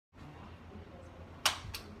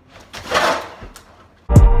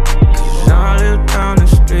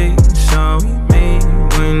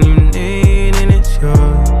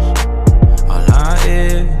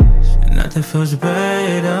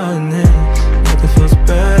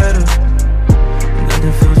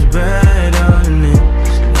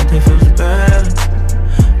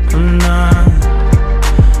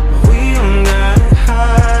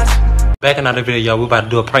another video, y'all. We about to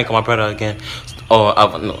do a prank on my brother again. Or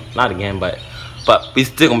no, not again, but we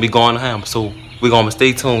still gonna be going to him. So we gonna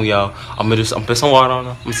stay tuned, y'all. I'm gonna put some water on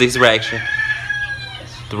him. I'm gonna see his reaction.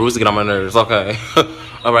 The rules get on my nerves. Okay.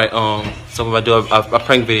 All right. So we're about to do a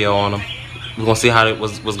prank video on him. We're gonna see how it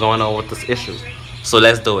was going on with this issue. So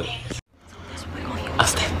let's do it. I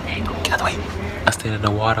stayed in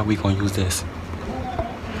the water. We gonna use this.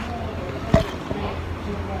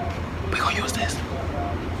 We gonna use this.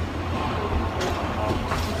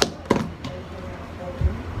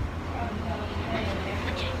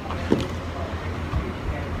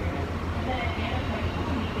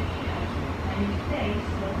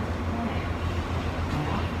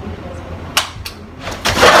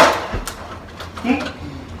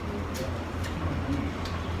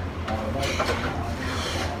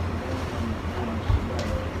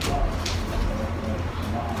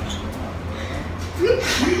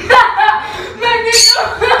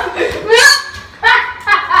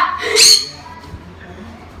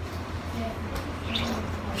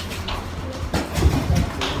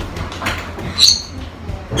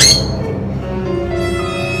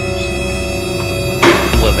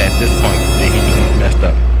 Was at this point that he messed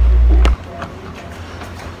up.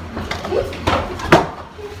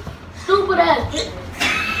 Stupid ass.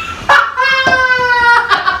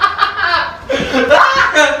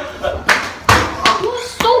 You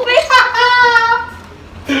stupid.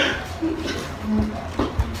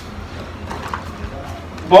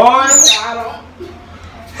 Boy,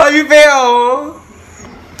 how you feel?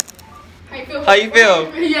 How you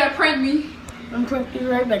feel? Yeah, prank me. I'm pranking you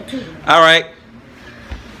right back too. All right.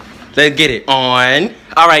 Let's get it on.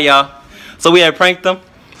 All right, y'all. So we had pranked them.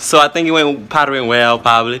 So I think it went well,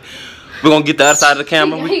 probably. We're gonna get the other side of the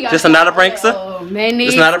camera. Just another prankster. Oh, man.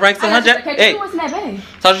 Just another prankster, huh, Jack? Hey,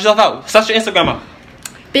 start yourself out. Start your Instagram out.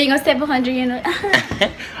 Being on 700, you know.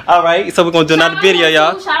 All right. So we're gonna do another video,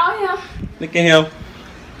 y'all. Shout out him. Look at him.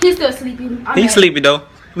 He's still sleepy. He's sleepy though.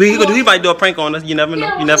 He might do a prank on us. You never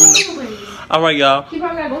know. You never know. All right, y'all. He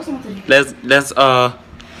probably gotta go something. Let's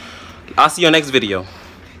I'll see you on next video.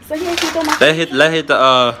 So here, keep on my Let hit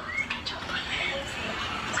the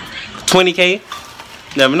 20K.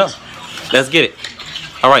 Never know. Let's get it.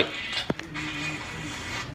 All right.